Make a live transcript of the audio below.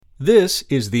This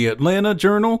is the Atlanta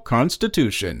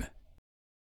Journal-Constitution.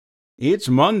 It's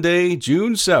Monday,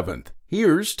 June 7th.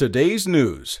 Here's today's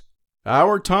news.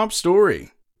 Our top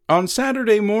story. On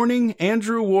Saturday morning,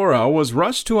 Andrew Worrell was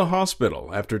rushed to a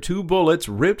hospital after 2 bullets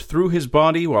ripped through his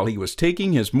body while he was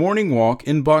taking his morning walk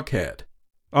in Buckhead.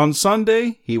 On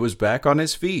Sunday, he was back on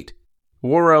his feet.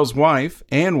 Worrell's wife,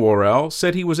 Ann Worrell,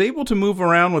 said he was able to move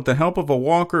around with the help of a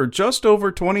walker just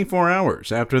over 24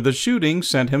 hours after the shooting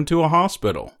sent him to a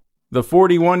hospital. The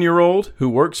 41-year-old, who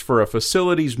works for a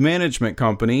facilities management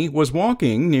company, was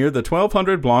walking near the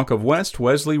 1200 block of West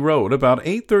Wesley Road about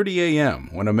 8:30 a.m.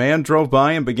 when a man drove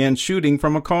by and began shooting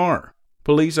from a car.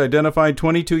 Police identified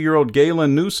 22-year-old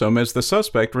Galen Newsom as the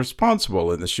suspect responsible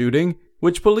in the shooting,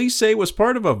 which police say was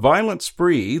part of a violent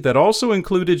spree that also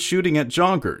included shooting at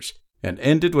joggers and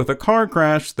ended with a car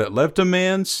crash that left a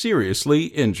man seriously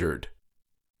injured.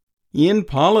 In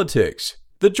politics,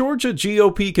 the Georgia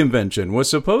GOP convention was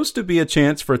supposed to be a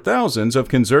chance for thousands of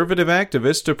conservative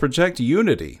activists to project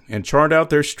unity and chart out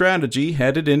their strategy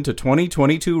headed into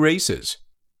 2022 races.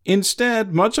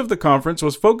 Instead, much of the conference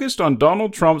was focused on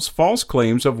Donald Trump's false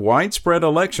claims of widespread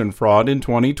election fraud in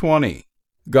 2020.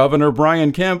 Governor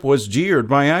Brian Kemp was jeered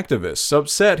by activists,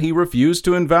 upset he refused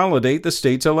to invalidate the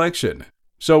state's election.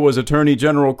 So was Attorney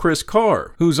General Chris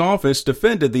Carr, whose office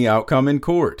defended the outcome in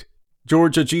court.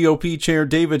 Georgia GOP Chair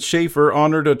David Schaefer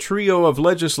honored a trio of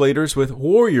legislators with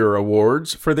Warrior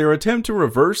Awards for their attempt to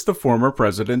reverse the former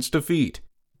president's defeat.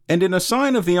 And in a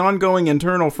sign of the ongoing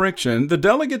internal friction, the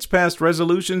delegates passed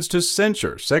resolutions to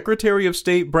censure Secretary of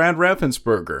State Brad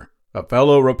Raffensperger, a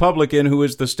fellow Republican who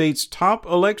is the state's top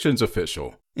elections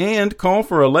official, and call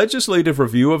for a legislative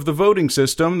review of the voting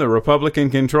system the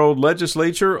Republican-controlled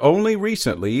legislature only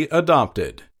recently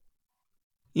adopted.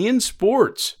 In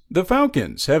sports, the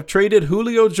Falcons have traded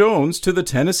Julio Jones to the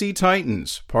Tennessee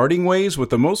Titans, parting ways with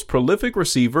the most prolific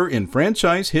receiver in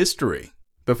franchise history.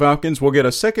 The Falcons will get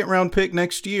a second-round pick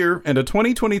next year and a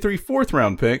 2023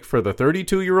 fourth-round pick for the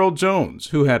 32-year-old Jones,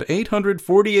 who had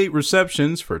 848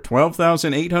 receptions for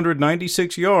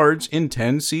 12,896 yards in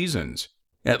 10 seasons.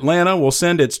 Atlanta will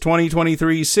send its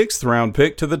 2023 sixth-round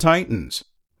pick to the Titans.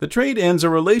 The trade ends a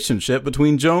relationship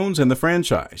between Jones and the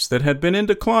franchise that had been in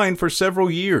decline for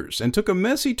several years and took a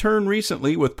messy turn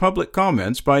recently with public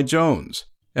comments by Jones.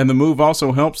 And the move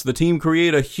also helps the team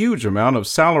create a huge amount of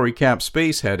salary cap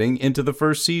space heading into the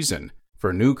first season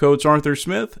for new coach Arthur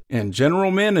Smith and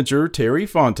general manager Terry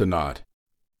Fontenot.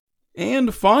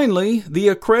 And finally, the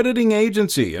accrediting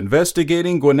agency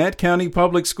investigating Gwinnett County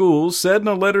Public Schools said in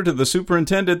a letter to the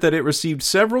superintendent that it received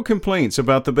several complaints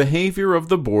about the behavior of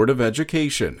the Board of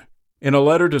Education. In a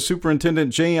letter to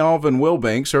Superintendent J. Alvin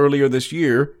Wilbanks earlier this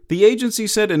year, the agency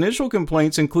said initial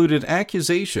complaints included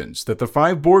accusations that the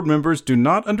 5 board members do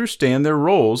not understand their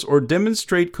roles or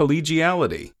demonstrate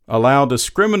collegiality, allow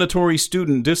discriminatory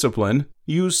student discipline,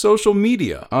 use social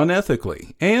media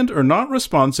unethically, and are not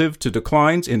responsive to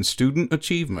declines in student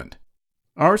achievement.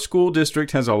 Our school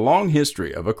district has a long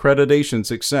history of accreditation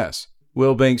success,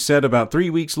 Wilbanks said about 3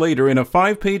 weeks later in a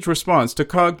 5-page response to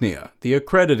Cognia, the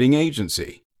accrediting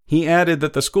agency. He added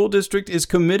that the school district is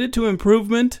committed to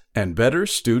improvement and better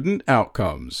student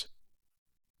outcomes.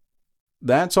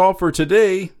 That's all for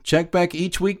today. Check back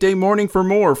each weekday morning for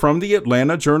more from the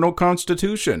Atlanta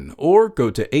Journal-Constitution or go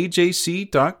to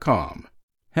ajc.com.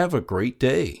 Have a great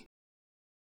day.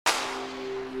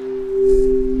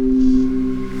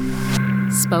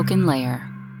 Spoken Layer.